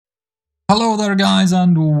Hello there guys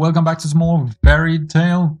and welcome back to some more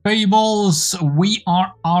Fairytale Fables. We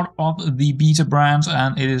are out of the beta branch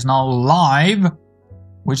and it is now live,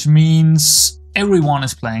 which means everyone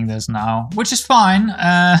is playing this now, which is fine,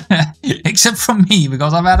 except for me,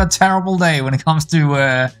 because I've had a terrible day when it comes to,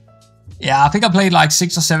 I think I played like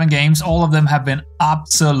 6 or 7 games. All of them have been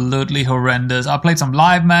absolutely horrendous. I played some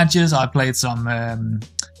live matches, I played some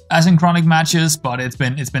asynchronic matches, but it's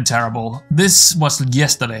been terrible. This was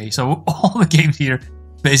yesterday, so all the games here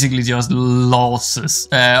basically just losses.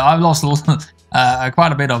 I've lost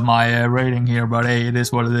quite a bit of my rating here, but hey, it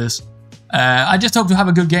is what it is. I just hope to have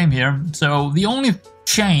a good game here. So the only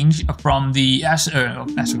change from the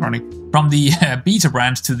beta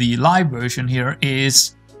branch to the live version here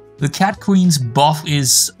is the Cat Queen's buff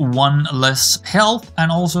is 1 less health,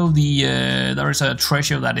 and also the there is a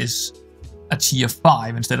treasure that is a tier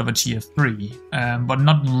 5 instead of a tier 3, but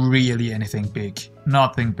not really anything big.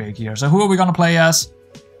 Nothing big here. So who are we gonna play as?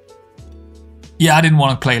 Yeah, I didn't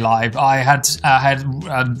want to play live. I had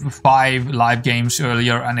 5 live games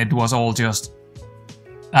earlier, and it was all just...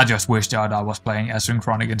 I just wished that I was playing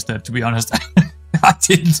asynchronic instead, to be honest. I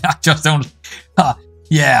didn't. I just don't... I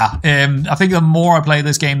think the more I play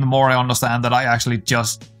this game, the more I understand that I actually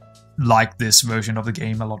just like this version of the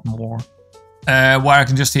game a lot more. Where I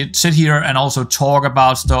can just sit here and also talk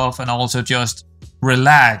about stuff and also just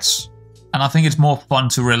relax. And I think it's more fun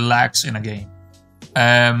to relax in a game.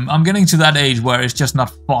 I'm getting to that age where it's just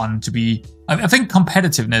not fun to be... I think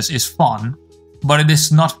competitiveness is fun, but it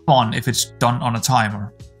is not fun if it's done on a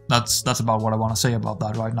timer. That's about what I want to say about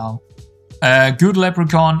that right now. Good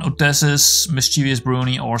Leprechaun, Odysseus, Mischievous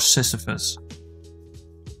Bruni, or Sisyphus.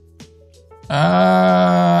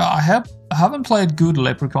 I haven't played Good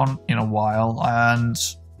Leprechaun in a while,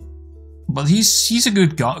 but he's a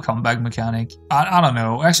good comeback mechanic. I don't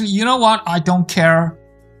know. Actually, you know what? I don't care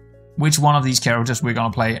which one of these characters we're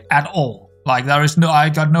gonna play at all. Like, there is no... I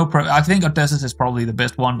think Odysseus is probably the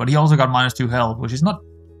best one, but he also got -2 health, which is not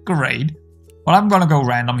great. But I'm gonna go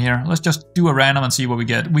random here. Let's just do a random and see what we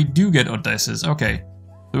get. We do get Odysseus. Okay.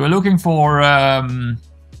 So we're looking for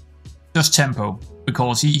just tempo,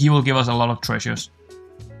 because he will give us a lot of treasures.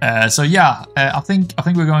 So yeah, I think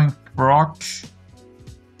we're going Brock,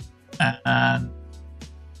 and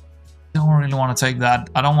don't really want to take that.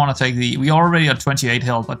 I don't want to take the... We already at 28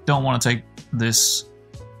 health. I don't want to take this,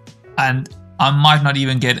 and I might not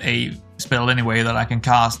even get a spell anyway that I can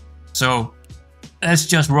cast. So let's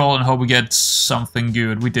just roll and hope we get something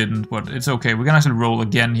good. We didn't, but it's okay. We can actually roll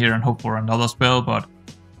again here and hope for another spell, but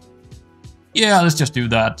yeah, let's just do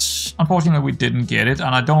that. Unfortunately, we didn't get it,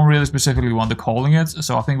 and I don't really specifically want the calling it,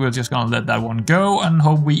 so I think we're just gonna let that one go and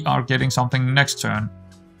hope we are getting something next turn.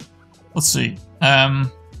 Let's see.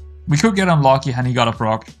 We could get unlucky and he got a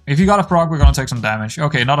frog. If he got a frog, we're gonna take some damage.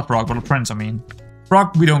 Okay, not a frog, but a prince, I mean.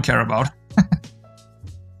 Frog, we don't care about.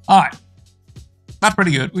 Alright. That's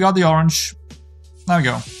pretty good. We got the orange. There we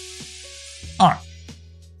go. Alright.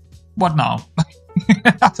 What now?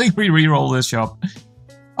 I think we re-roll this shop.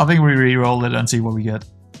 I think we re-roll it and see what we get.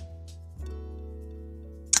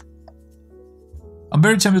 I'm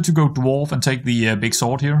very tempted to go dwarf and take the big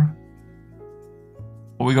sword here.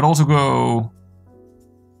 But we could also go...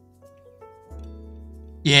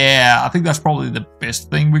 Yeah, I think that's probably the best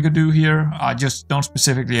thing we could do here. I just don't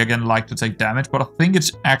specifically, again, like to take damage, but I think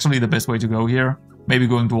it's actually the best way to go here. Maybe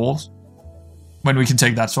going dwarves, when we can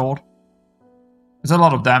take that sword. It's a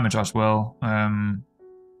lot of damage as well.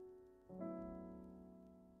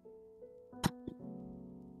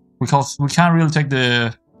 Because we can't really take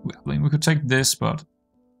the... I mean, we could take this, but...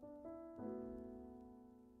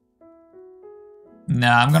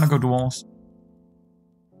 Nah, I'm gonna go dwarves.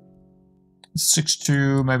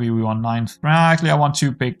 6-2, maybe we want 9. Actually, I want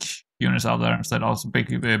 2 big units out there instead of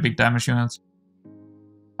big damage units.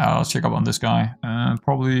 Let's check up on this guy.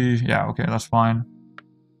 Probably... Yeah, okay, that's fine.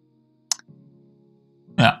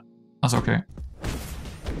 Yeah, that's okay.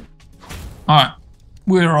 Alright,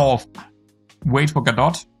 we're off. Wait for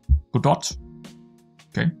Godot.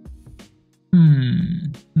 Okay.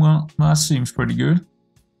 Well, that seems pretty good.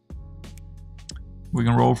 We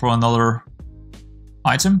can roll for another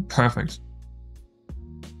item. Perfect.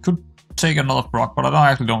 Could take another frog, but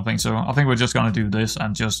I actually don't think so. I think we're just gonna do this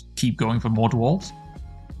and just keep going for more dwarves.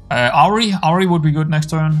 Auri would be good next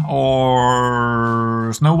turn,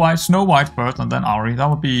 or Snow White. Snow White first and then Auri. That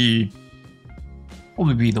would be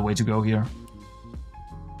probably be the way to go here.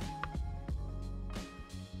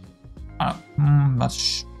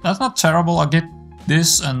 That's not terrible. I get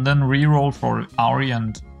this and then reroll for Auri,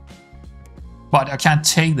 but I can't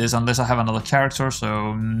take this unless I have another character,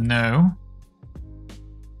 so no.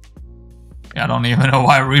 Yeah, I don't even know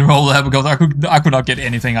why I rerolled that, because I could not get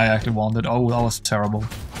anything I actually wanted. Oh, that was terrible.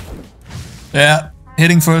 Yeah,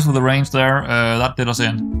 hitting first with the range there, that did us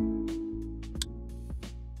in.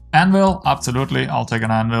 Anvil, absolutely. I'll take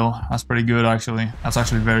an anvil. That's pretty good, actually. That's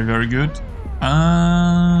actually very, very good.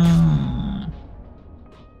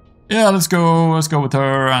 Yeah, let's go with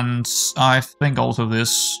her, and I think also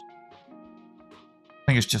this. I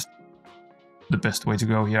think it's just the best way to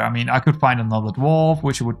go here. I mean, I could find another dwarf,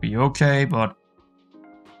 which would be okay, but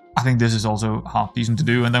I think this is also half decent to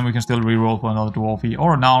do, and then we can still reroll for another dwarfy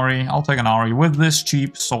or an Auri. I'll take an Auri with this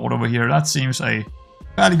cheap sword over here. That seems a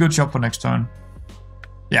fairly good shot for next turn.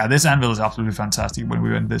 Yeah, this anvil is absolutely fantastic when we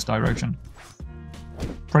went this direction.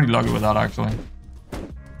 Pretty lucky with that, actually.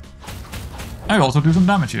 I also do some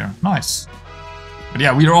damage here. Nice. But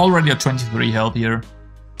yeah, we are already at 23 health here,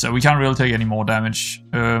 so we can't really take any more damage.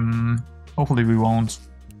 Hopefully we won't.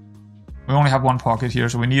 We only have one pocket here,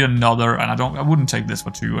 so we need another, and I wouldn't take this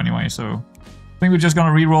for 2 anyway, so I think we're just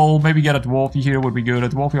gonna reroll, maybe get a dwarfy here would be good. A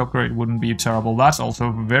dwarfy upgrade wouldn't be terrible. That's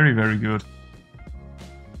also very, very good.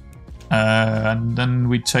 And then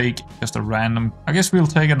we take just a random, I guess we'll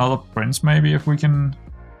take another prince maybe if we can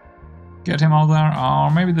get him out there,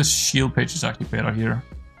 or maybe the shield page is actually better here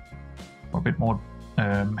for a bit more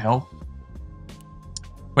health.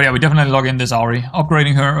 But yeah, we definitely log in this Auri.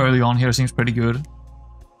 Upgrading her early on here seems pretty good.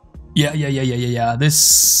 Yeah.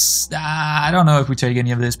 This, I don't know if we take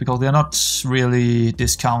any of this because they're not really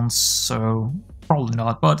discounts, so probably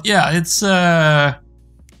not. But yeah, it's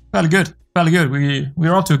fairly good. Fairly good.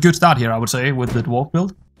 We're off to a good start here, I would say, with the dwarf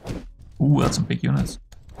build. Ooh, that's some big units.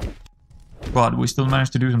 But we still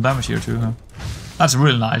managed to do some damage here too. Huh? That's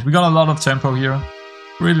really nice. We got a lot of tempo here.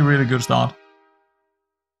 Really, really good start.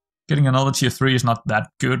 Getting another tier 3 is not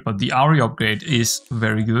that good, but the Auri upgrade is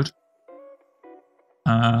very good.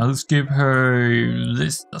 Let's give her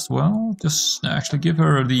this as well. Just actually give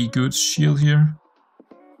her the good shield here.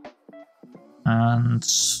 And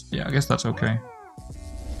yeah, I guess that's okay.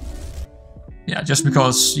 Yeah, just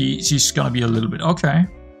because she's gonna be a little bit... Okay.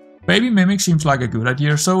 Baby Mimic seems like a good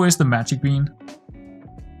idea. So is the Magic Bean.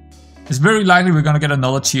 It's very likely we're gonna get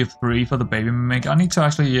another tier 3 for the Baby Mimic. I need to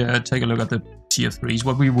actually take a look at the tier 3s.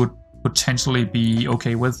 What we would potentially be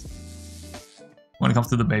okay with when it comes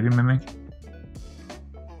to the Baby Mimic.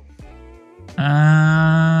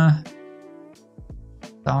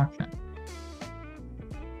 Okay.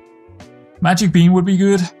 Magic Bean would be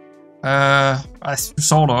good.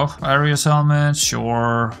 Sort of. Aria's helmet,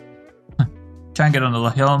 sure. Can't get another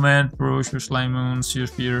helmet. Brochure, Slime Moon, Seer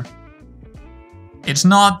Spear. It's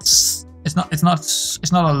not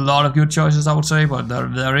a lot of good choices, I would say, but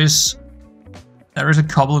there is a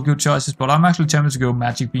couple of good choices. But I'm actually tempted to go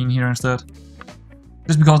Magic Bean here instead,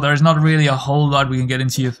 just because there is not really a whole lot we can get in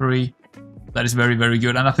tier 3. That is very, very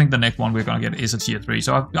good, and I think the next one we're gonna get is a tier 3.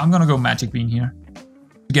 So I'm gonna go Magic Bean here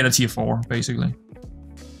to get a tier 4, basically.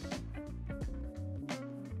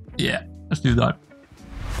 Yeah, let's do that.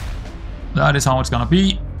 That is how it's gonna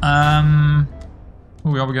be. Who are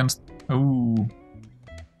we up against? Oh,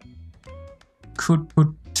 could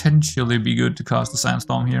potentially be good to cast the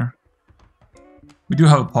Sandstorm here. We do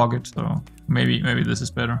have a pocket, so maybe this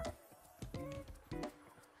is better.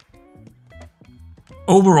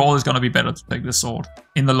 Overall, it's gonna be better to take this sword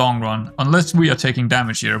in the long run, unless we are taking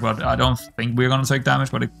damage here. But I don't think we're gonna take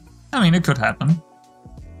damage. But I mean, it could happen.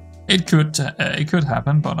 It could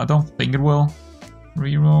happen, but I don't think it will.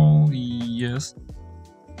 Reroll, yes.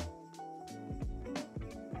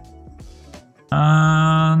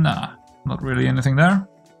 Nah, not really anything there.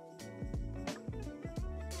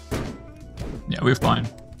 Yeah, we're fine.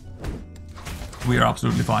 We are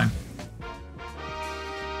absolutely fine.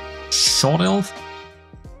 Short Elf.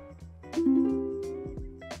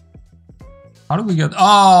 How do we get...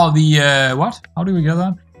 Oh, the... what? How do we get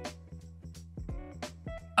that?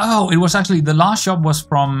 Oh, it was actually... The last shop was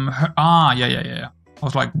from her... Ah, yeah. I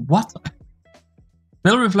was like, what?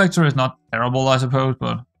 Spell Reflector is not terrible, I suppose,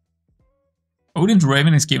 but... Odin's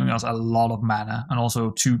Raven is giving us a lot of mana, and also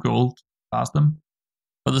 2 gold to cast them.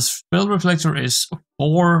 But the Spell Reflector is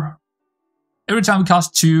 4... Every time we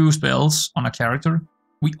cast 2 spells on a character,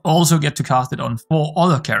 we also get to cast it on 4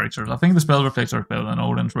 other characters. I think the Spell Reflector is better than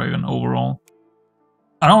Odin's Raven overall.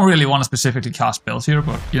 I don't really want to specifically cast spells here,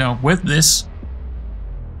 but, you know, with this...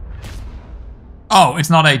 Oh, it's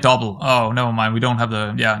not a double. Oh, never mind. We don't have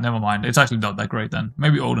the... Yeah, never mind. It's actually not that great then.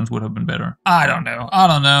 Maybe Odin's would have been better. I don't know.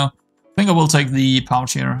 I think I will take the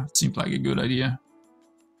pouch here. Seems like a good idea.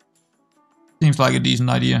 Seems like a decent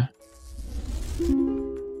idea.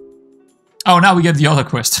 Oh, now we get the other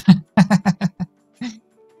quest.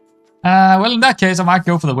 Well, in that case, I might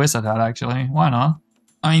go for the wizard hat, actually. Why not?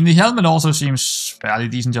 I mean, the helmet also seems fairly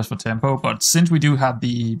decent just for tempo, but since we do have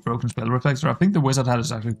the broken spell reflector, I think the wizard hat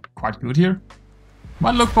is actually quite good here.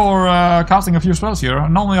 Might look for casting a few spells here.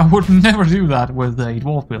 Normally I would never do that with a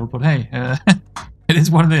dwarf build, but hey, it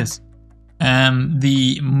is what it is.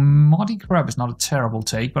 The Muddy Crab is not a terrible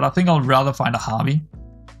take, but I think I'll rather find a Harvey.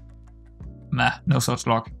 Nah, no such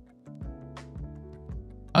luck.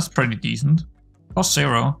 That's pretty decent. Cost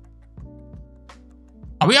 0.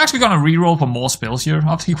 Are we actually gonna reroll for more spells here?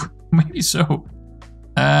 I think maybe so. Who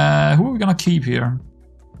are we gonna keep here?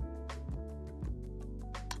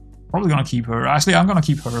 Probably gonna keep her. Actually, I'm gonna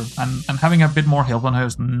keep her. And having a bit more help on her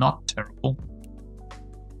is not terrible.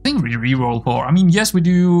 I think we reroll for... I mean, yes, we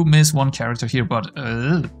do miss one character here, but...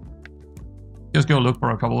 just go look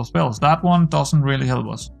for a couple of spells. That one doesn't really help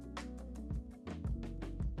us.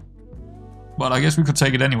 But I guess we could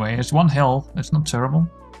take it anyway. It's 1 health. It's not terrible.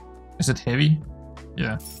 Is it heavy?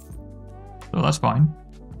 Yeah. So that's fine.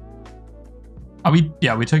 Are we...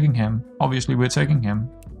 Yeah, we're taking him. Obviously, we're taking him.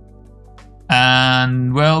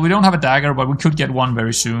 And, well, we don't have a dagger, but we could get one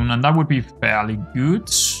very soon. And that would be fairly good.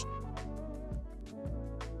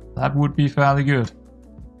 That would be fairly good.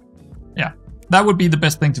 Yeah. That would be the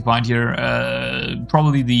best thing to find here.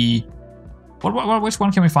 Probably the... Which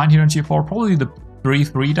one can we find here in tier 4? Probably the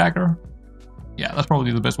 3/3 dagger. Yeah, that's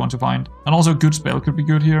probably the best one to find. And also a good spell could be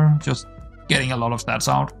good here. Just getting a lot of stats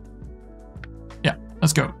out. Yeah,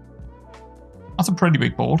 let's go. That's a pretty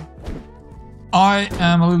big board. I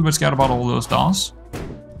am a little bit scared about all those stars.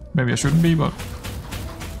 Maybe I shouldn't be, but...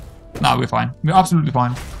 Nah, we're fine. We're absolutely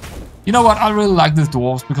fine. You know what? I really like these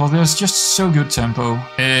dwarves because there's just so good tempo.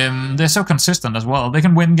 They're so consistent as well. They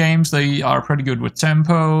can win games. They are pretty good with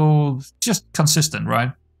tempo. Just consistent,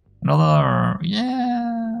 right? Another...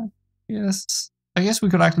 Yeah... Yes. I guess we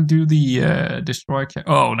could actually do the destroy...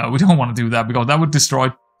 Oh, no, we don't want to do that because that would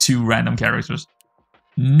destroy 2 random characters.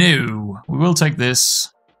 No. We will take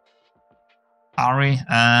this. Ari.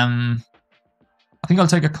 I think I'll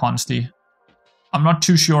take a Consti. I'm not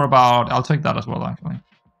too sure about... I'll take that as well, actually.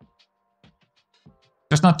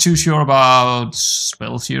 Just not too sure about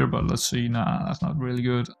spells here, but let's see. Nah, that's not really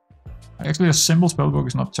good. Actually, a simple spellbook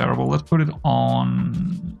is not terrible. Let's put it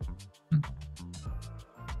on...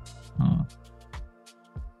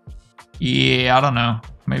 Yeah, I don't know.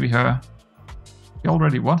 Maybe her. She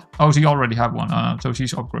already what? Oh, she already have one. So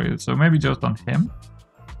she's upgraded. So maybe just on him.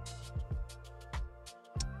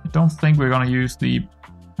 I don't think we're gonna use the...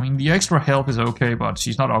 I mean, the extra health is okay, but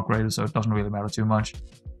she's not upgraded, so it doesn't really matter too much.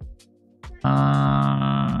 Yeah,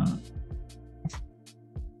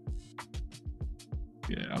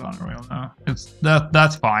 I don't really know. It's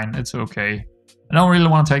that's fine. It's okay. I don't really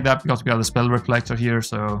want to take that because we got the spell reflector here,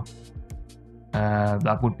 so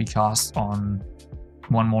that would be cast on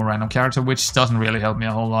one more random character, which doesn't really help me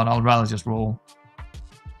a whole lot. I'll rather just roll.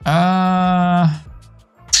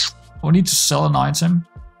 We need to sell an item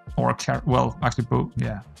or a character. Well, actually, both.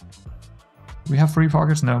 Yeah. We have free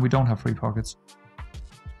pockets? No, we don't have free pockets.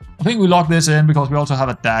 I think we lock this in because we also have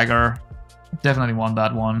a dagger. Definitely want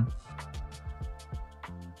that one.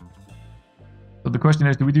 So the question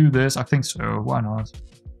is, do we do this? I think so. Why not?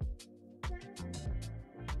 I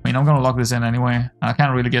mean, I'm gonna lock this in anyway. I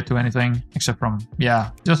can't really get to anything except from... Yeah,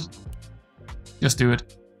 just do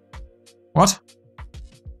it. What?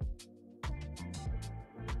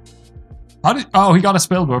 How did... Oh, he got a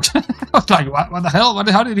spell book. I was like, what the hell?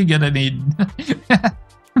 How did he get any...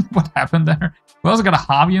 What happened there? We also got a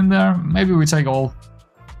Harvey in there. Maybe we take all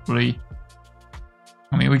 3.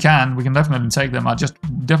 I mean, we can definitely take them. I just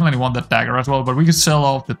definitely want that dagger as well, but we could sell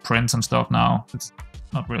off the prints and stuff now. It's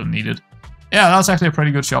not really needed. Yeah, that's actually a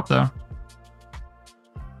pretty good shop there.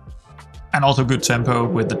 And also good tempo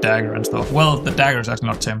with the dagger and stuff. Well, the dagger is actually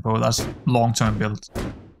not tempo. That's long-term build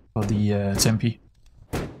for the Tempi.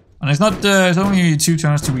 And it's not. It's only 2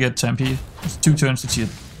 turns to get Tempi. It's 2 turns to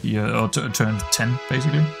turn 10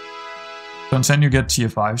 basically. Turn 10 you get tier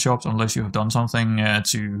 5 shops unless you have done something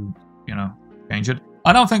to, you know, change it.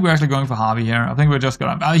 I don't think we're actually going for Harvey here. I think we're just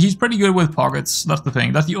gonna... he's pretty good with pockets. That's the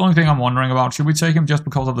thing. That's the only thing I'm wondering about. Should we take him just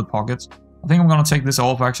because of the pockets? I think I'm gonna take this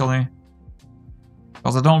off actually.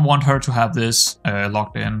 Because I don't want her to have this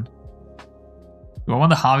locked in. Do I want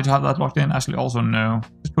the Harvey to have that locked in? Actually, also no.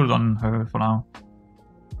 Just put it on her for now.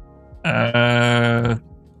 Do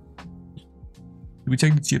we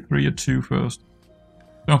take the tier 3 or 2 first?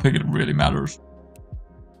 I don't think it really matters.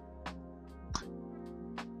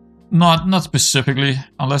 Not specifically,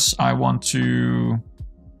 unless I want to...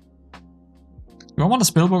 Do I want a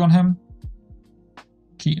spellbook on him?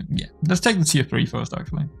 Yeah, let's take the tier 3 first,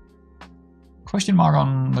 actually. Question mark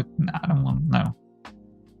on... Like, nah, I don't want... No.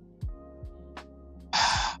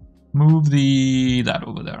 Move that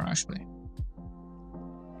over there, actually.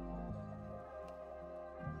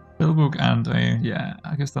 Spellbook and a... Yeah,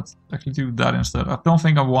 I guess that's actually do that instead. I don't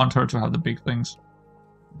think I want her to have the big things.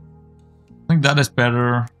 I think that is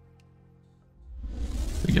better.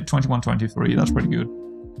 We get 21, 23. That's pretty good.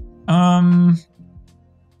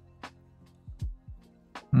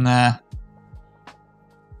 Nah.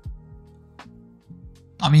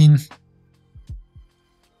 I mean,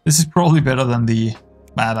 this is probably better than the...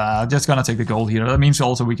 But I'm just gonna take the gold here. That means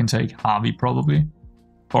also we can take Harvey, probably.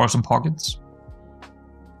 For some pockets.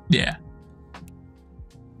 Yeah.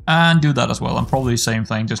 And do that as well. And probably the same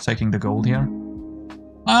thing, just taking the gold here.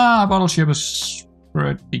 Battleship is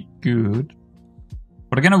pretty good.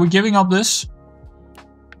 But again, are we giving up this?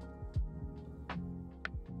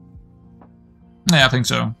 Yeah, I think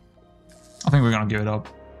so. I think we're gonna give it up.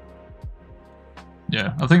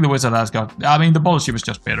 Yeah, I think the Wizard has got... I mean, the battleship is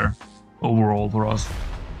just better overall for us.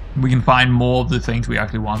 We can find more of the things we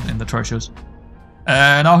actually want in the treasures.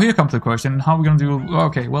 Now here comes the question, how are we gonna do...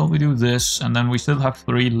 Okay, well, we do this, and then we still have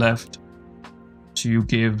 3 left to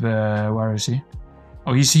give... where is he?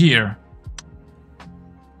 Oh, he's here.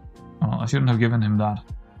 Oh, I shouldn't have given him that.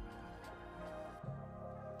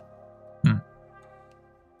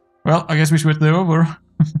 Well, I guess we switched it over.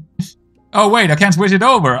 Oh, wait, I can't switch it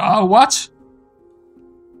over. Oh, what?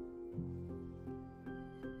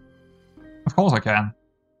 Of course I can.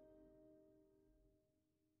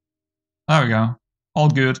 There we go. All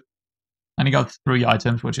good. And he got 3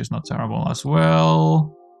 items, which is not terrible as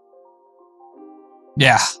well.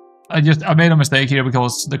 Yeah, I made a mistake here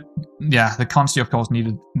because the Consti of course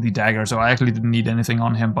needed the dagger, so I actually didn't need anything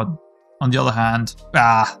on him, but on the other hand,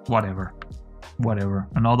 whatever. Whatever.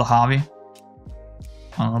 Another Harvey.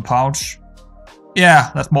 Another pouch. Yeah,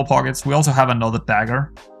 that's more pockets. We also have another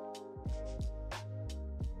dagger.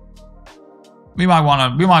 We might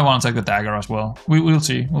wanna take the dagger as well. We'll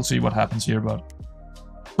see. We'll see what happens here, but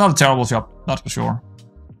it's not a terrible shop, that's for sure.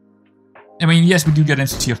 I mean, yes, we do get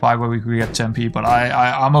into tier 5 where we could get 10p, but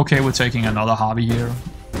I'm okay with taking another Harvey here.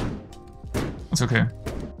 That's okay.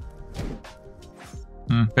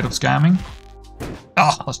 Bit of scamming.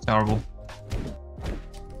 That's terrible.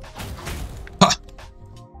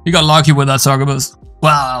 You got lucky with that succubus.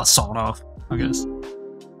 Well, sort of, I guess.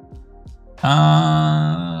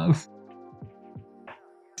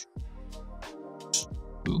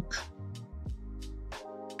 Book.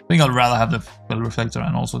 I think I'd rather have the spell reflector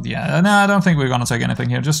and also the... no, I don't think we're gonna take anything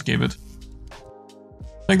here. Just skip it.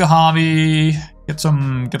 Take the Harvey. Get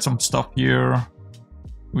some stuff here.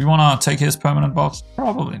 We wanna take his permanent buffs?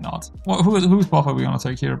 Probably not. Well, whose buff are we gonna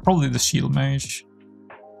take here? Probably the shield mage.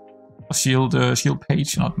 Shield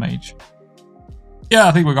page, not mage. Yeah,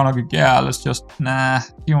 I think we're gonna be... Yeah, let's just... Nah,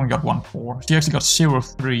 he only got 1-4. She actually got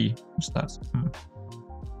 0-3 instead.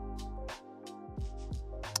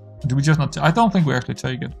 Do we just not... I don't think we actually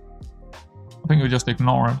take it. I think we just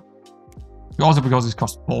ignore it. Also because it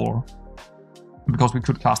costs 4. Because we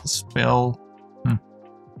could cast a spell.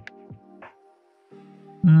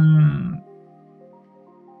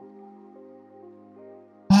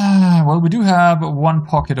 Well, we do have 1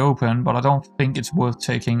 pocket open, but I don't think it's worth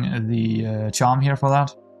taking the charm here for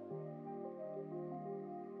that.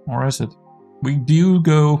 Or is it? We do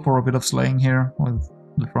go for a bit of slaying here with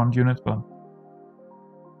the front unit, but...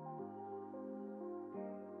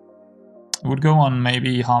 It would go on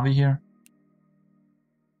maybe Harvey here.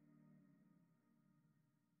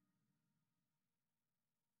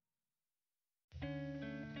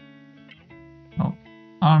 Oh,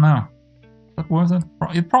 I don't know. Is that worth it?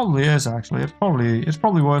 It probably is, actually. It's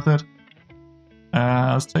probably worth it.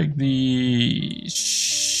 Let's take the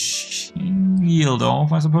shield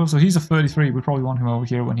off, I suppose. So he's a 33. We probably want him over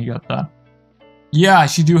here when he got that. Yeah,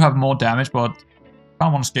 she do have more damage, but I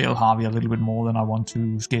want to scale Harvey a little bit more than I want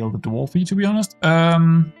to scale the Dwarfy, to be honest.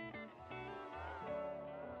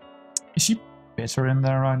 Is she better in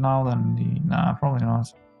there right now than the... Nah, probably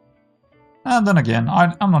not. And then again,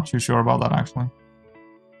 I'm not too sure about that, actually.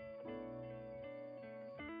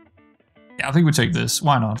 Yeah, I think we take this.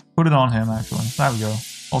 Why not? Put it on him, actually. There we go.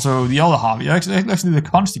 Also, the other Harvey. Actually the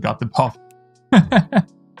Consti got the buff.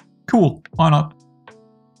 Cool. Why not?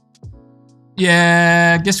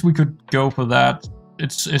 Yeah, I guess we could go for that.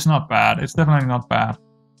 It's not bad. It's definitely not bad.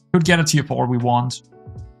 Could get a tier 4 we want.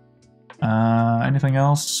 Anything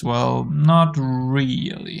else? Well, not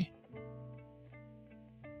really.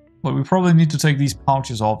 But we probably need to take these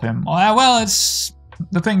pouches off him. Well, it's...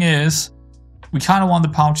 The thing is... We kind of want the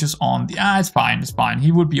pouches on the... it's fine, it's fine.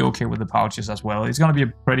 He would be okay with the pouches as well. It's going to be a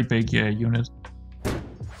pretty big unit. It's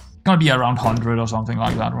going to be around 100 or something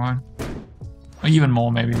like that, right? Or even more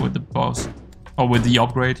maybe with the buffs. Or with the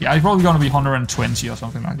upgrade. Yeah, it's probably gonna be 120 or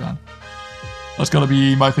something like that. That's gonna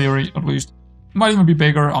be my theory, at least. Might even be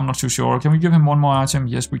bigger, I'm not too sure. Can we give him one more item?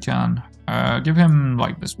 Yes, we can. Give him,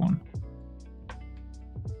 like, this one.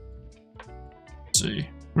 Let's see.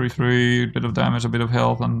 3-3, a bit of damage, a bit of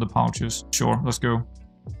health, and the pouches. Sure, let's go.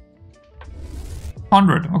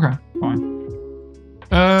 100, okay, fine.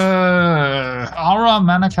 Aura,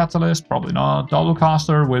 Mana Catalyst, probably not. Double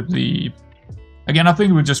Caster with the... Again, I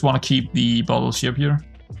think we just want to keep the bottle ship here.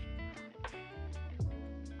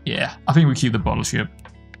 Yeah, I think we keep the bottle ship.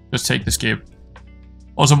 Just take the skip.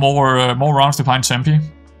 Also, more rounds to find Tempe.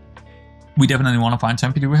 We definitely want to find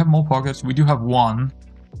Tempe. Do we have more pockets? We do have one.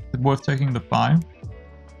 Is it worth taking the 5?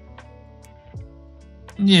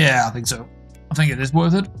 Yeah, I think so. I think it is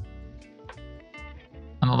worth it.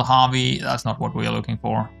 Another Harvey. That's not what we are looking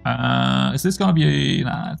for. Is this gonna be...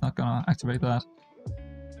 Nah, it's not gonna activate that.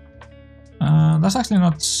 That's actually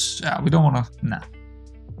not... Yeah, we don't want to... Nah.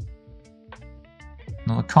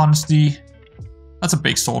 Another Consti. That's a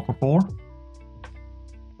big sword for 4.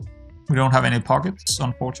 We don't have any pockets,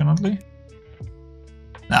 unfortunately.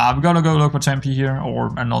 Nah, we gotta go look for Tempe here,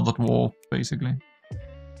 or another dwarf, basically.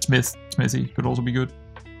 Smithy could also be good.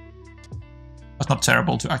 That's not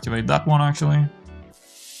terrible to activate that one, actually.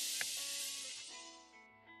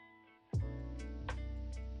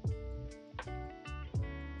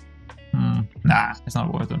 Nah, it's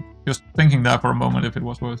not worth it. Just thinking that for a moment if it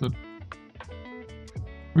was worth it.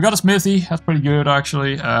 We got a Smithy, that's pretty good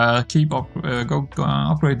actually. Go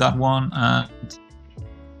upgrade that one and...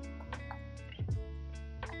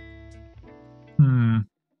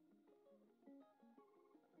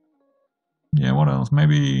 Yeah, what else?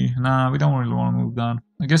 Maybe... Nah, we don't really want to move that.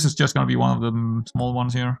 I guess it's just gonna be one of the small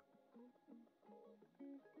ones here.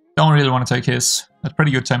 Don't really want to take his. That's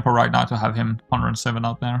pretty good tempo right now to have him 107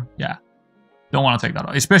 out there. Yeah. Don't want to take that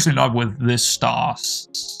out, especially not with this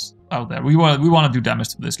stars out there. We want to do damage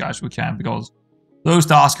to this guy if we can, because those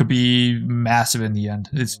stars could be massive in the end.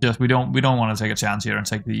 It's just we don't want to take a chance here and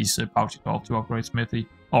take these pouches off to upgrade Smithy,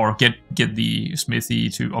 or get the Smithy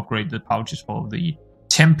to upgrade the pouches for the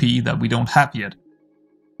Tempe that we don't have yet.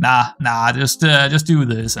 Nah, just do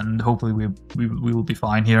this and hopefully we will be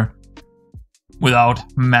fine here without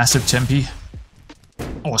massive Tempe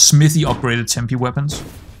or Smithy upgraded Tempe weapons,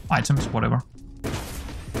 items, whatever.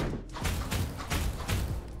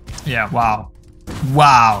 Yeah, wow.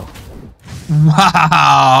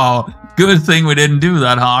 Good thing we didn't do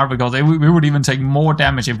that hard, because we would even take more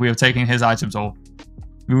damage if we have taken his items off.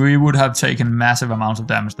 We would have taken massive amounts of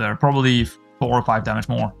damage there. Probably 4 or 5 damage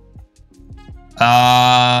more.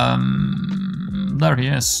 There he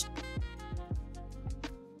is.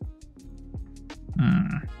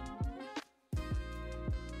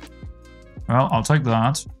 Well, I'll take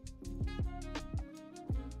that.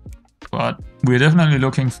 But we're definitely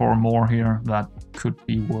looking for more here that could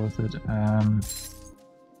be worth it.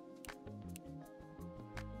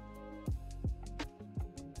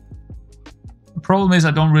 The problem is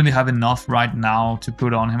I don't really have enough right now to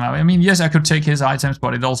put on him. I mean, yes, I could take his items,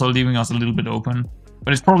 but it's also leaving us a little bit open.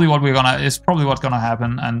 But it's probably what it's probably what's gonna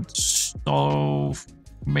happen. And so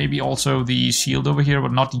maybe also the shield over here,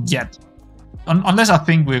 but not yet. Unless I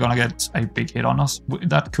think we're gonna get a big hit on us.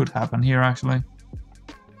 That could happen here, actually.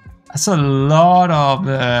 That's a lot of...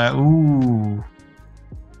 ooh.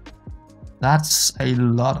 That's a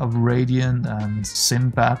lot of Radiant and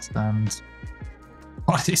Sinbad and...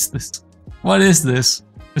 What is this? What is this?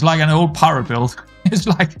 It's like an old pirate build. It's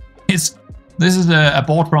like... This is a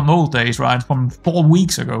board from old days, right? From 4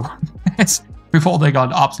 weeks ago. It's before they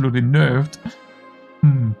got absolutely nerfed.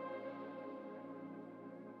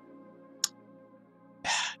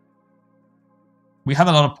 We have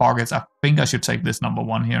a lot of pockets. I think I should take this number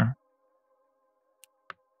 1 here.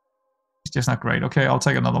 It's just not great. Okay, I'll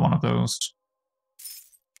take another one of those.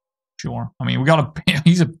 Sure. I mean, we got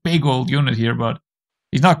he's a big old unit here, but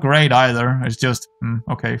he's not great either. It's just,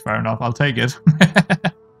 okay, fair enough. I'll take it.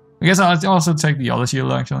 I guess I'll also take the other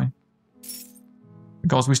shield, actually.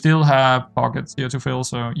 Because we still have pockets here to fill,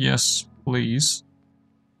 so yes, please.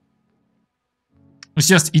 It's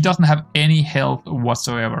just, he doesn't have any health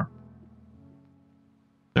whatsoever.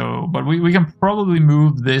 So, but we can probably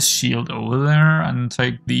move this shield over there and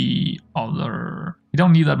take the other... You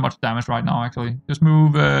don't need that much damage right now, actually. Just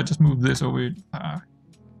move this over.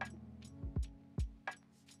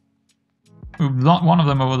 Move one of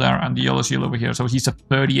them over there and the other shield over here. So he's a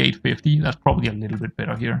 3850. That's probably a little bit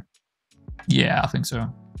better here. Yeah, I think so.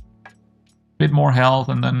 Bit more health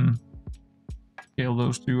and then scale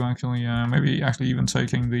those two, actually. Maybe actually even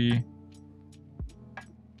taking the...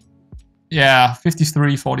 Yeah,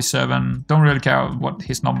 53, 47. Don't really care what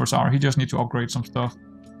his numbers are. He just needs to upgrade some stuff.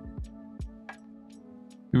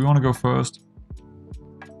 Do we want to go first?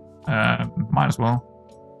 Might as well.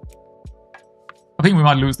 I think we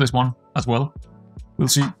might lose this one as well. We'll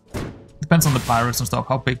see. Depends on the pirates and stuff,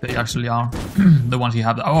 how big they actually are. The ones you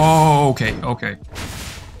have. Oh, okay, okay.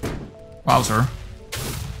 Wowzer.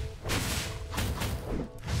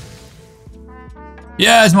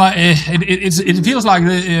 Yeah, it feels like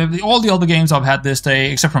all the other games I've had this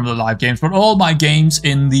day, except from the live games, but all my games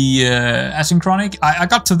in the asynchronic, I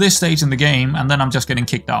got to this stage in the game and then I'm just getting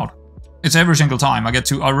kicked out. It's every single time. I get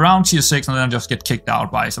to around tier 6 and then I just get kicked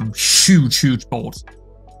out by some huge boards.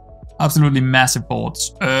 Absolutely massive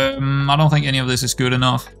boards. I don't think any of this is good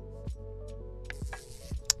enough.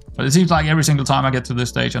 But it seems like every single time I get to this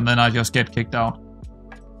stage and then I just get kicked out.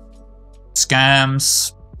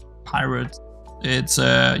 Scams, pirates. It's,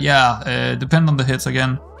 depend on the hits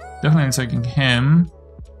again. Definitely taking him.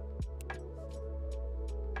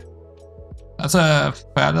 That's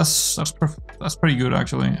pretty good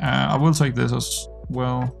actually. I will take this as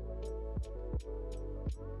well.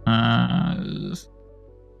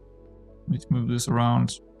 Need to move this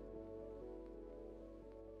around.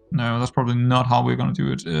 No, that's probably not how we're gonna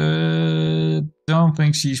do it. Don't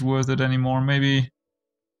think she's worth it anymore. Maybe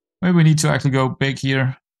we need to actually go big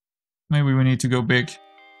here. Maybe we need to go big. I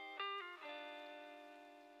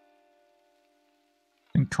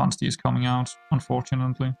think Consti is coming out,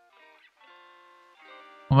 unfortunately.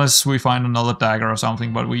 Unless we find another dagger or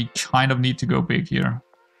something, but we kind of need to go big here.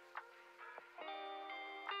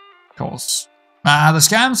 Of course. The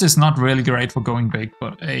scams is not really great for going big,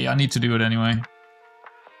 but hey, I need to do it anyway.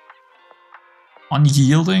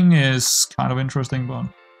 Unyielding is kind of interesting, but...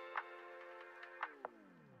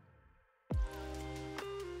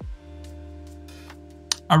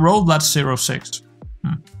 I rolled that 0-6.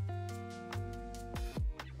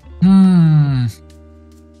 Yeah,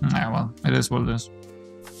 well, it is what it is.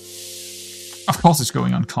 Of course it's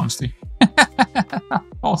going on Consti.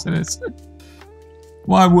 Of course it is.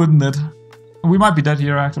 Why wouldn't it? We might be dead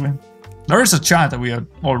here, actually. There is a chance that we are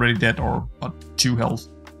already dead or at 2 health.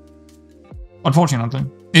 Unfortunately.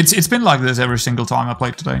 It's been like this every single time I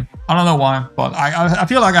played today. I don't know why, but I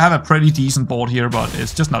feel like I have a pretty decent board here, but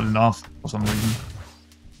it's just not enough for some reason.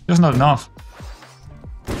 Just not enough.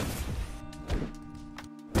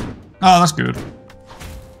 Oh, that's good.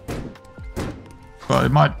 But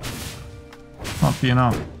it might not be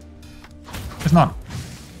enough. It's not.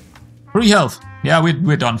 3 health. Yeah,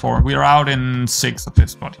 we're done for. We're out in 6th or 5th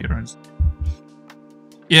spot here.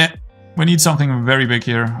 Yeah, we need something very big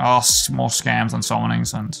here. Oh, more scams and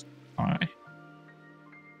summonings and... Alright.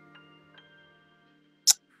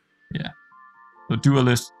 Yeah. The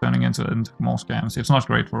duelist turning into more scams. It's not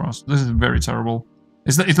great for us. This is very terrible.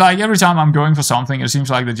 It's like every time I'm going for something, it seems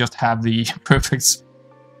like they just have the perfect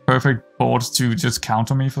board to just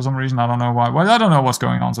counter me for some reason. I don't know why. Well, I don't know what's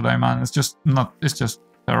going on today, man. It's just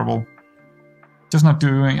terrible. Just not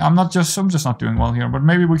doing... I'm just not doing well here, but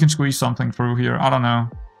maybe we can squeeze something through here. I don't know.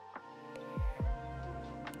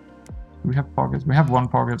 We have pockets. We have 1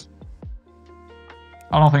 pocket.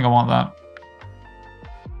 I don't think I want that.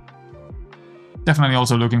 Definitely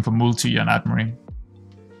also looking for multi and admiry.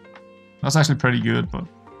 That's actually pretty good, but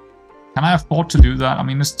can I afford to do that? I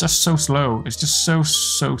mean, it's just so slow. It's just so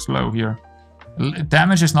slow here.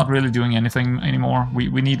 Damage is not really doing anything anymore. We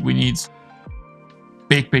need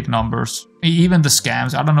big numbers. Even the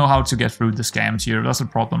scams. I don't know how to get through the scams here. That's a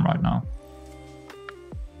problem right now.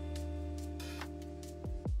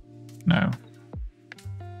 No.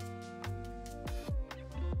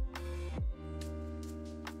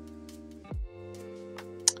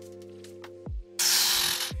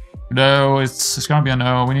 No, it's gonna be a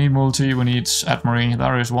no. We need multi, we need admiry.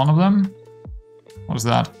 There is one of them. What is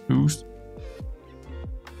that? Boost.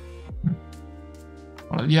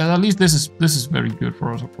 Well, yeah, at least this is very good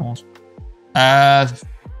for us, of course.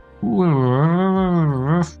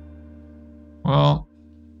 Well,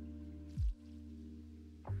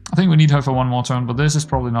 I think we need her for 1 more turn, but this is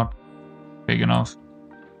probably not big enough.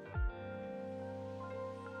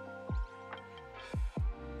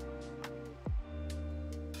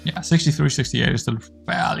 Yeah, 63, 68 is still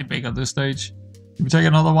fairly big at this stage. If we take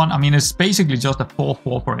another one, I mean, it's basically just a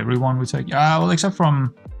 4-4 for everyone we take. Yeah, well, except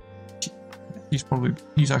from...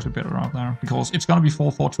 He's actually better out there, because it's gonna be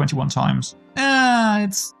 4-4 21 times.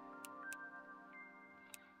 It's...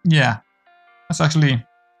 Yeah. That's actually...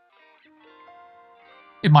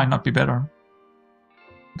 It might not be better.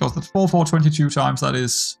 Because that's 4-4 22 times, that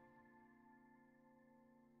is...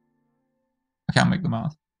 I can't make the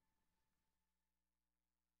math.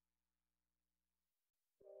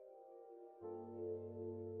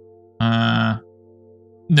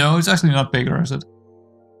 No, it's actually not bigger, is it?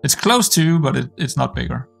 It's close to, but it's not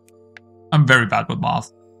bigger. I'm very bad with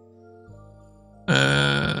math.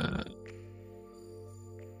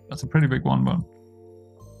 That's a pretty big one, but...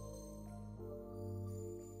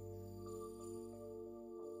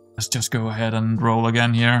 Let's just go ahead and roll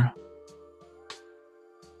again here.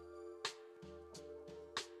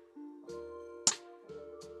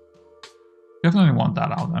 Definitely want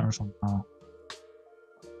that out there somehow.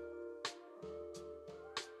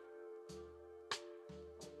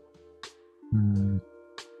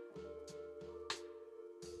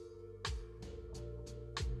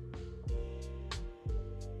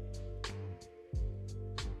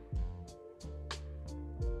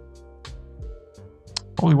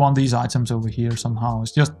 Probably want these items over here somehow.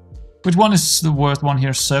 It's just, which one is the worst one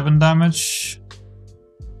here? 7 damage.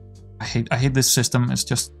 I hate this system. It's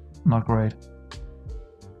just not great.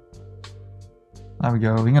 There we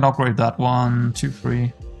go. We can upgrade that one. 2,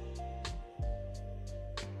 3.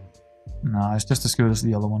 No, it's just as good as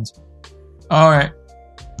the other ones. Alright.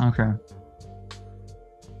 Okay.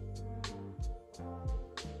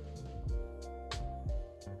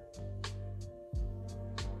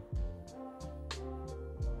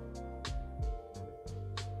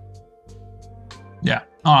 Yeah.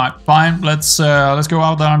 Alright, fine. Let's go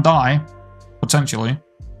out there and die. Potentially.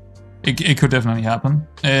 It could definitely happen.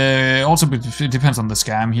 Also, it depends on the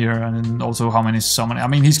scam here, and also how many summoning. I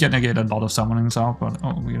mean, he's gonna get a lot of summonings out, but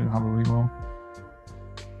oh, we have a reroll.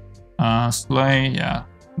 Slay, yeah,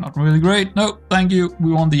 not really great. No, thank you.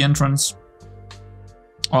 We want the entrance.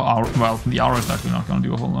 Oh, well, the aura is actually not gonna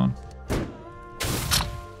do a whole lot.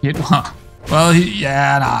 Well,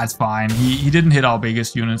 yeah, nah, it's fine. He didn't hit our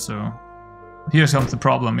biggest unit, so here's comes the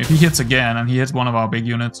problem. If he hits again and he hits one of our big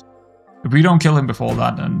units. If we don't kill him before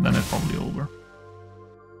that, then it's probably over.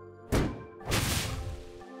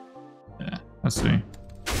 Yeah, let's see.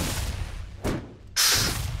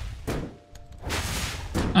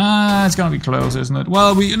 It's gonna be close, isn't it?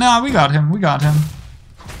 Well, we got him. We got him.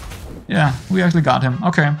 Yeah, we actually got him.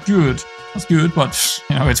 Okay, good. That's good, but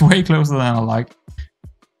you know, it's way closer than I like.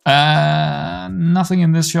 Nothing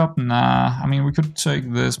in this shop. Nah. I mean, we could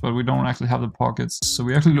take this, but we don't actually have the pockets, so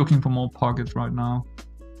we're actually looking for more pockets right now.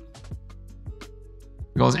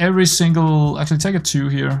 Because every single... Actually, take a 2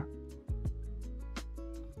 here.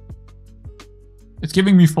 It's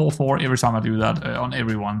giving me 4/4 every time I do that on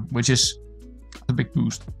everyone, which is a big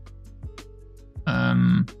boost.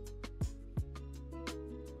 But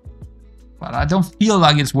I don't feel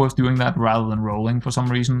like it's worth doing that rather than rolling for some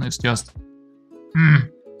reason. It's just...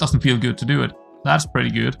 doesn't feel good to do it. That's pretty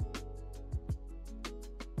good.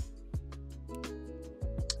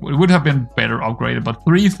 It would have been better upgraded, but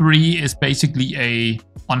 3/3 is basically a...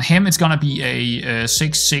 On him, it's gonna be a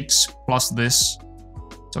 6/6 plus this.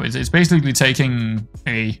 So it's basically taking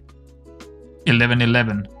a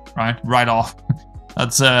 11/11, right off.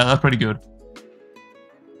 That's pretty good.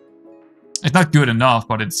 It's not good enough,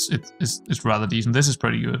 but it's rather decent. This is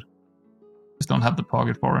pretty good. Just don't have the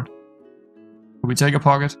pocket for it. Could we take a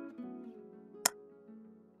pocket?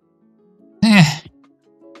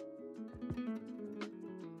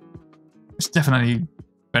 It's definitely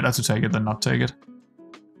better to take it than not take it.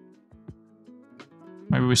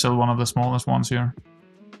 Maybe we sell one of the smallest ones here.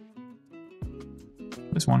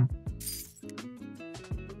 This one.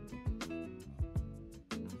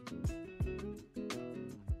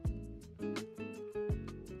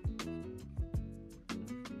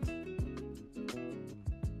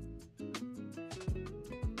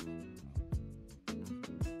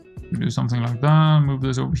 Do something like that, move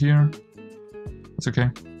this over here. That's okay.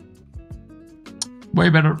 Way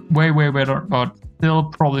better, way better, but still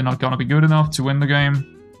probably not gonna be good enough to win the game.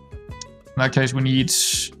 In that case, we need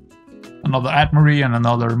another Admiry and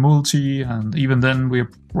another multi, and even then we're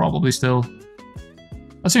probably still...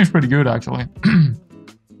 That seems pretty good, actually.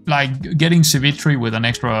 Like, getting Savitri with an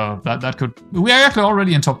extra... That could... We are actually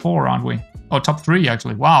already in top 4, aren't we? Oh, top 3,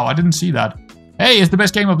 actually. Wow, I didn't see that. Hey, it's the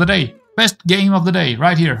best game of the day. Best game of the day,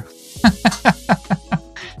 right here.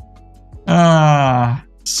 Ah,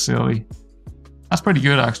 silly. That's pretty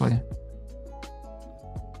good, actually.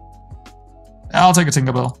 I'll take a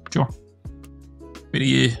Tinkerbell, sure.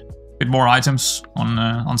 Bit more items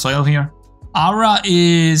on sale here. Aura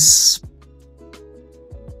is...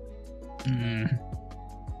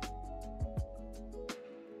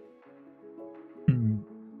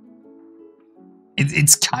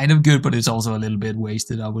 It's kind of good, but it's also a little bit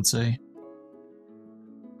wasted, I would say.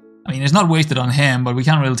 I mean, it's not wasted on him, but we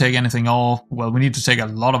can't really take anything off. Well, we need to take a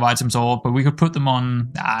lot of items off, but we could put them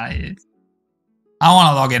on... I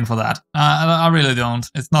want to log in for that. I really don't.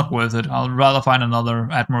 It's not worth it. I'll rather find another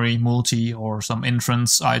Admiry multi or some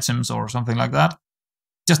entrance items or something like that.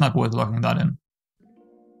 Just not worth logging that in.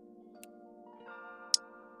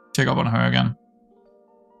 Check up on her again.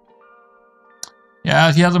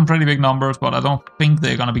 Yeah, she has some pretty big numbers, but I don't think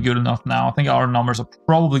they're going to be good enough now. I think our numbers are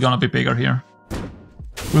probably going to be bigger here.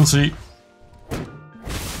 We'll see.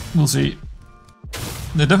 We'll see.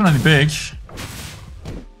 They're definitely big,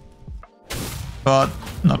 but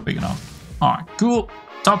not big enough. Alright, cool.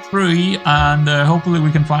 Top 3, and hopefully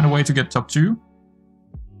we can find a way to get top 2.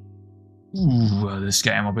 Ooh, this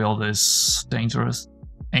scammer build is dangerous.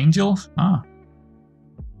 Angel? Ah.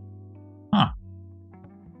 Huh.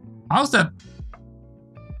 How's that?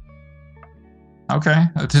 Okay,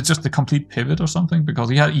 it's just a complete pivot or something, because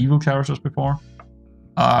he had evil characters before.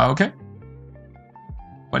 Okay.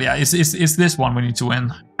 But yeah, it's this one we need to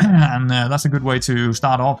win. And that's a good way to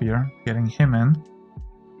start off here, getting him in.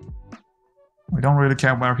 We don't really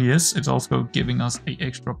care where he is. It's also giving us an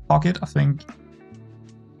extra pocket, I think.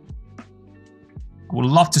 I would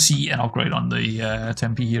love to see an upgrade on the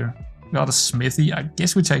Tempe here. We got a Smithy. I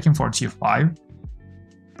guess we take him for a tier 5.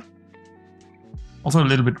 Also a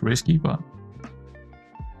little bit risky, but...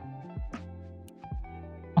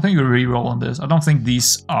 I think we reroll on this. I don't think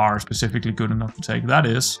these are specifically good enough to take. That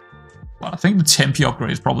is. But I think the Tempe upgrade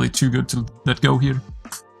is probably too good to let go here.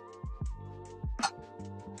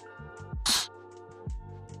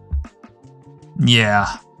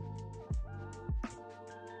 Yeah.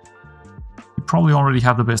 You probably already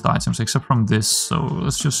have the best items except from this, so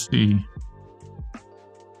let's just see.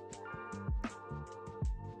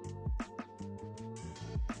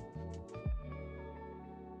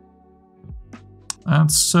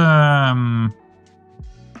 Let's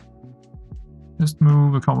just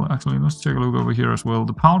move a couple. Actually, let's take a look over here as well.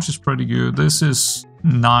 The pouch is pretty good. This is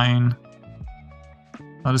 9.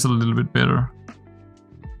 That is a little bit better.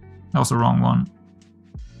 That was the wrong one.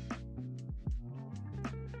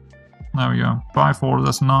 There we go. 5, 4.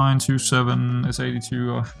 That's 9. 2, 7. It's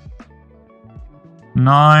 82.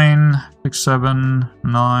 9, 6, 7,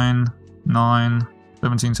 9, 9,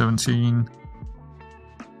 17, 17.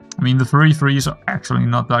 I mean, the 3 3s are actually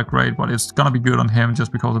not that great, but it's gonna be good on him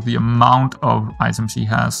just because of the amount of items he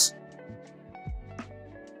has.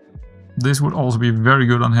 This would also be very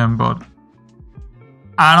good on him, but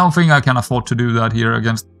I don't think I can afford to do that here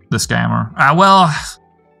against the scammer. Well,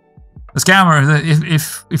 the scammer,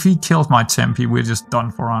 if he kills my Tempe, we're just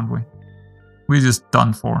done for, aren't we? We're just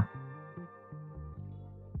done for.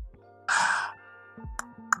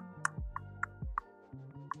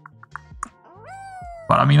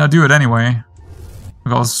 But I mean, I do it anyway,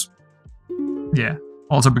 because, yeah,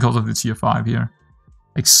 also because of the tier 5 here.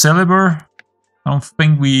 Excalibur, I don't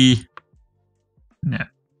think we, no.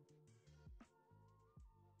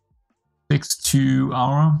 6-2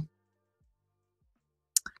 aura.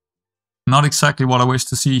 Not exactly what I wish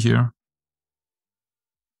to see here.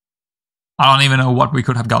 I don't even know what we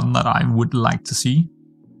could have gotten that I would like to see.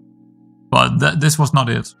 But this was not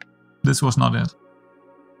it. This was not it.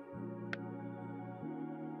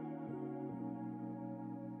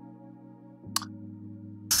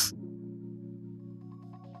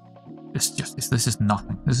 This is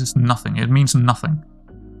nothing. This is nothing. It means nothing.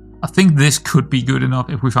 I think this could be good enough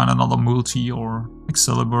if we find another multi or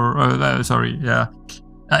Excalibur. Sorry, yeah.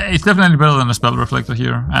 It's definitely better than a Spell Reflector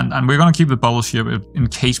here. And we're gonna keep the bubble ship in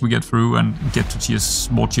case we get through and get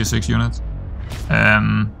to more tier 6 units.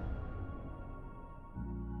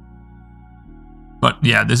 But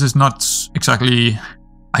yeah, this is not exactly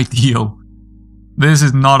ideal. This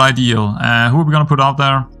is not ideal. Who are we gonna put out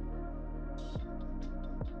there?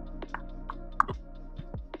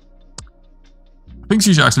 I think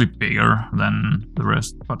she's actually bigger than the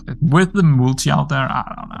rest, but with the multi out there,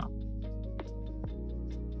 I don't know.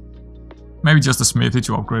 Maybe just a Smithy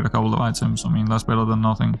to upgrade a couple of items. I mean, that's better than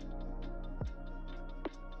nothing.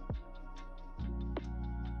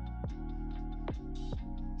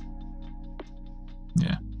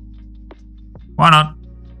 Yeah. Why not?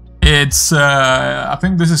 It's, I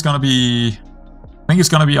think this is gonna be, I think it's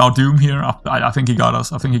gonna be our doom here. I think he got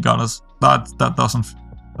us. I think he got us. That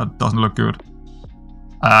doesn't look good.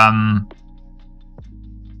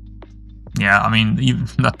 Yeah, I mean, even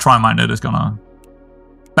that Tri-Minded is gonna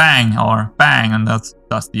bang or bang, and that's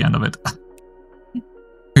the end of it.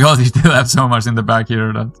 Because he still has so much in the back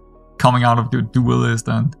here that coming out of the duelist,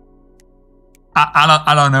 and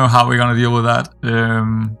I don't know how we're gonna deal with that.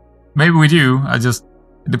 Maybe we do. It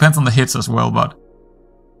depends on the hits as well. But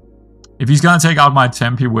if he's gonna take out my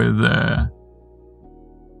Tempe with,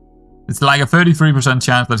 it's like a 33%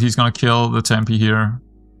 chance that he's gonna kill the Tempe here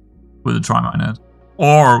with the Tri-Minded.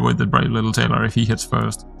 or with the brave little tailor if he hits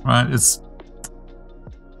first, right? It's...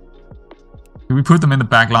 Do we put them in the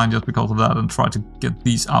back line just because of that and try to get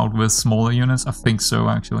these out with smaller units? I think so,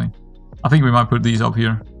 actually. I think we might put these up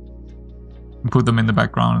here and put them in the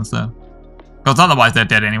background instead. Because otherwise they're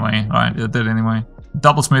dead anyway, right? They're dead anyway.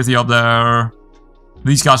 Double smithy up there.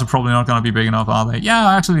 These guys are probably not going to be big enough, are they?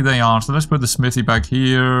 Yeah, actually they are. So let's put the smithy back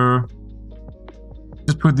here.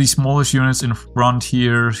 Just put these smallest units in front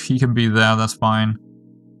here. He can be there, that's fine.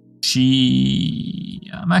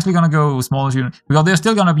 I'm actually going to go with smallest unit. Because they're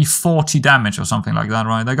still going to be 40 damage or something like that,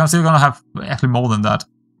 right? They're still going to have actually more than that.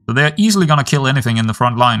 So they're easily going to kill anything in the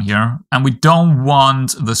front line here. And we don't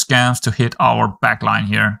want the scams to hit our back line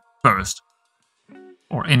here first.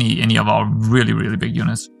 Or any of our really, really big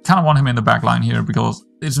units. Kind of want him in the back line here because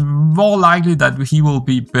it's more likely that he will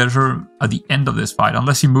be better at the end of this fight,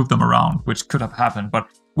 unless he moved them around, which could have happened. But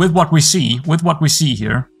with what we see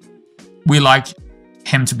here, we like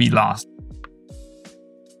him to be last.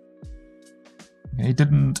 Okay, he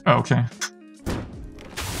didn't... Oh, okay.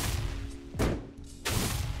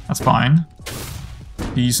 That's fine.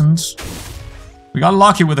 Decent. We got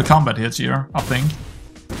lucky with the combat hits here, I think.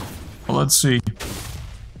 Well, let's see.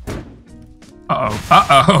 Uh-oh.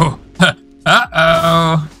 Uh-oh.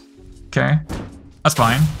 Uh-oh. Okay. That's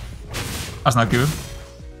fine. That's not good.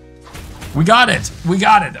 We got it. We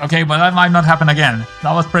got it. Okay, but that might not happen again.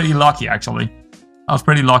 That was pretty lucky, actually. That was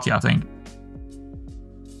pretty lucky, I think.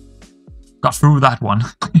 Got through that one.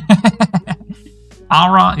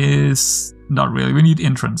 Aura is not really. We need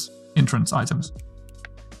entrance items.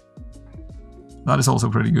 That is also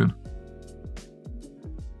pretty good.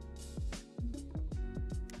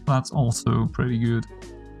 That's also pretty good.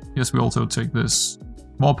 Yes, we also take this.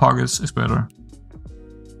 More pockets is better.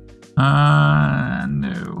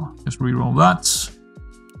 No. Just reroll that.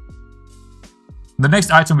 The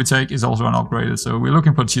next item we take is also an upgraded, so we're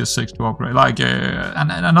looking for tier 6 to upgrade. Like,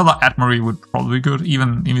 and another Admiral would probably be good.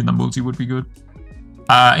 Even the multi would be good.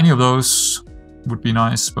 Any of those would be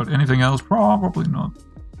nice, but anything else, probably not.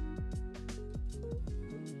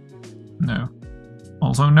 No.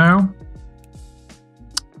 Also no.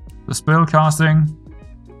 The spell casting.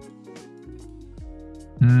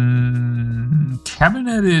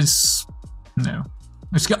 Cabinet is... No.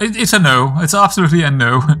 It's a no. It's absolutely a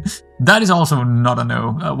no. That is also not a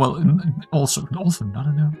no. Well, also not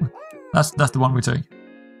a no. That's the one we take.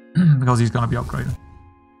 Because he's gonna be upgraded.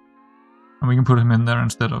 And we can put him in there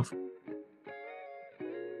instead of...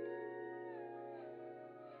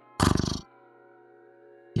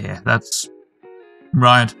 Yeah, that's...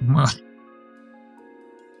 Right.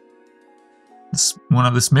 It's one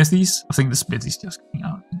of the smithies. I think the smithy's just coming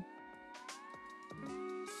out.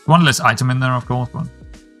 One less item in there, of course, but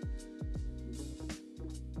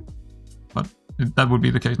that would be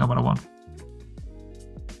the case no matter what.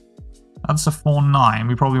 That's a 4-9.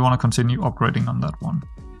 We probably want to continue upgrading on that one.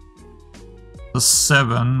 The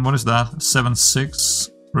 7, what is that?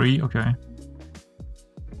 7-6-3, okay.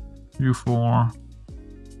 U4.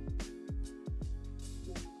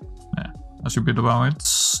 Yeah, that should be about it.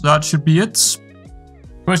 That should be it.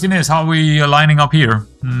 Question is, how are we lining up here?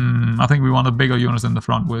 I think we want a bigger unit in the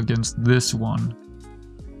front against this one.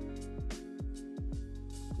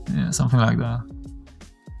 Yeah, something like that.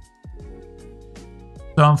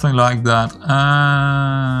 Something like that.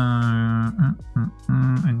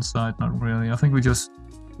 Inside, not really. I think we just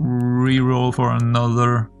re-roll for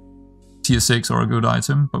another tier 6 or a good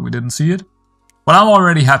item, but we didn't see it. But I'm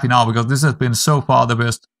already happy now because this has been so far the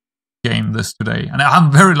best game this today, and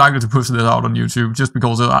I'm very likely to push this out on YouTube just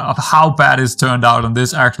because of how bad it's turned out, and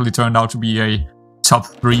this actually turned out to be a top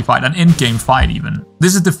 3 fight, an end-game fight even.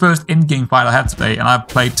 This is the first end-game fight I had today, and I've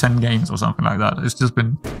played 10 games or something like that. It's just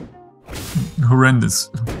been horrendous.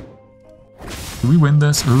 Do we win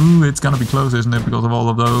this? Ooh, it's gonna be close, isn't it, because of all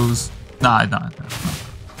of those? Nah.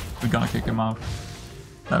 We're gonna kick him out.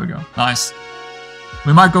 There we go. Nice.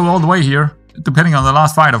 We might go all the way here. Depending on the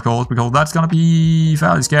last fight, of course, because that's going to be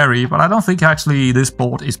fairly scary. But I don't think actually this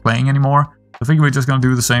board is playing anymore. I think we're just going to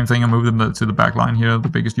do the same thing and move them to the back line here, the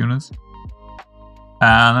biggest units.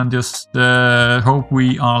 And then just hope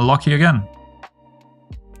we are lucky again.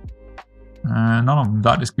 None of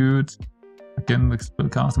that is good. Again, the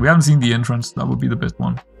spellcast. We haven't seen the entrance. That would be the best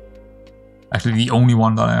one. Actually, the only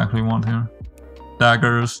one that I actually want here.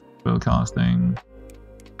 Daggers, spellcasting.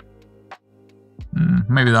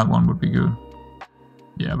 Maybe that one would be good.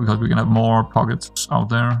 Yeah, because we can have more pockets out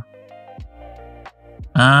there.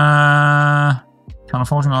 Kind of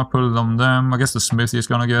fortunate I put it on them. I guess the smithy is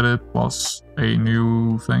gonna get it. Plus a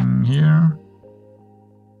new thing here.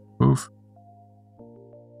 Oof.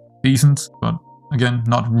 Decent, but again,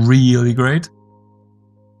 not really great.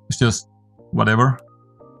 It's just whatever.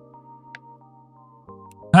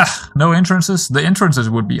 No entrances. The entrances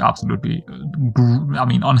would be absolutely... I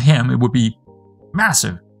mean, on him, it would be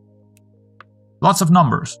massive. Lots of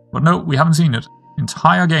numbers. But no, we haven't seen it.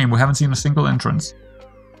 Entire game, we haven't seen a single entrance.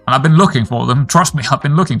 And I've been looking for them. Trust me, I've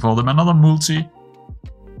been looking for them. Another multi.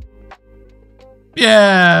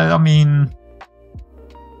 Yeah, I mean...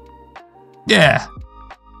 Yeah.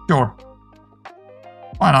 Sure.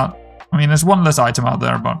 Why not? I mean, there's one less item out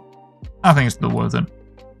there, but I think it's still worth it.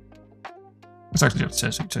 It's actually just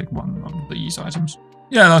says you take one of these items.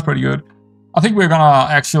 Yeah, that's pretty good. I think we're gonna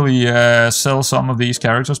actually sell some of these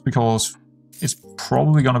characters because it's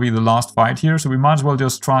probably gonna be the last fight here, so we might as well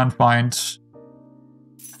just try and find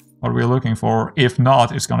what we're looking for. If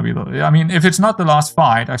not, it's gonna be the... I mean, if it's not the last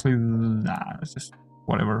fight, actually, nah, it's just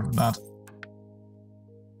whatever that.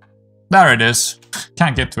 There it is.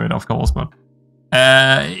 Can't get to it, of course, but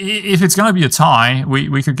if it's gonna be a tie,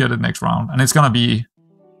 we could get it next round, and it's gonna be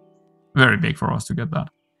very big for us to get that,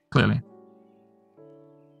 clearly.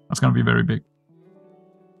 That's going to be very big.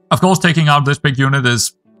 Of course, taking out this big unit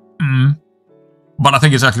is... but I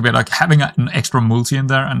think it's actually better, like having an extra multi in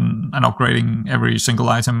there and upgrading every single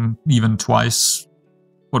item even twice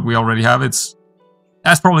what we already have.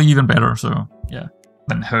 That's probably even better, so yeah,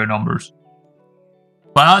 than her numbers.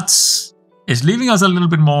 But it's leaving us a little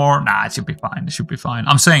bit more... Nah, it should be fine, it should be fine.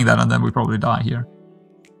 I'm saying that and then we probably die here.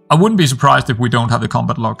 I wouldn't be surprised if we don't have the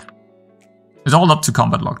combat lock. It's all up to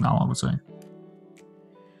combat lock now, I would say.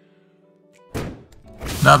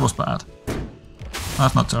 That was bad.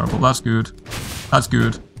 That's not terrible. That's good. That's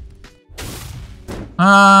good.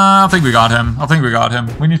 I think we got him. I think we got him.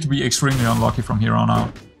 We need to be extremely unlucky from here on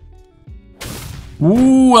out.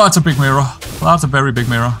 Ooh, that's a big mirror. That's a very big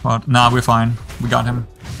mirror. But nah, we're fine. We got him.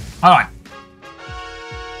 Alright.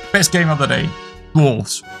 Best game of the day.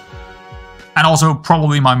 Dwarves. And also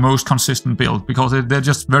probably my most consistent build, because they're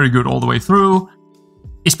just very good all the way through,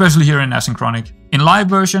 especially here in asynchronic. In live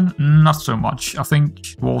version, not so much. I think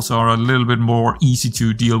dwarves are a little bit more easy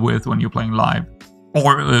to deal with when you're playing live.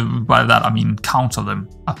 Or by that I mean counter them.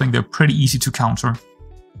 I think they're pretty easy to counter.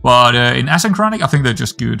 But in asynchronic, I think they're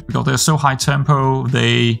just good, because they're so high tempo.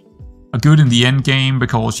 They are good in the end game,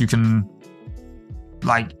 because you can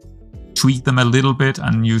like tweak them a little bit,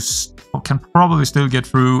 and you can probably still get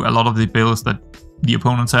through a lot of the builds that the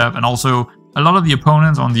opponents have. And also, a lot of the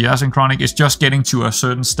opponents on the asynchronic is just getting to a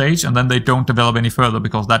certain stage, and then they don't develop any further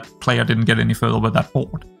because that player didn't get any further with that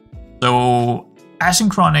board. So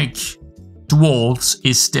asynchronic dwarves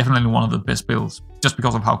is definitely one of the best builds, just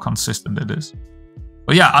because of how consistent it is.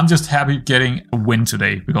 But yeah, I'm just happy getting a win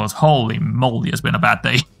today, because holy moly, it's been a bad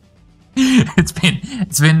day.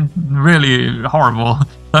 It's been really horrible.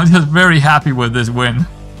 I'm just very happy with this win.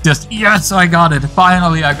 Just, yes, I got it.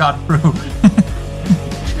 Finally, I got through.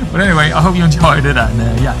 But anyway, I hope you enjoyed it,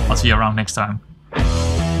 and yeah, I'll see you around next time.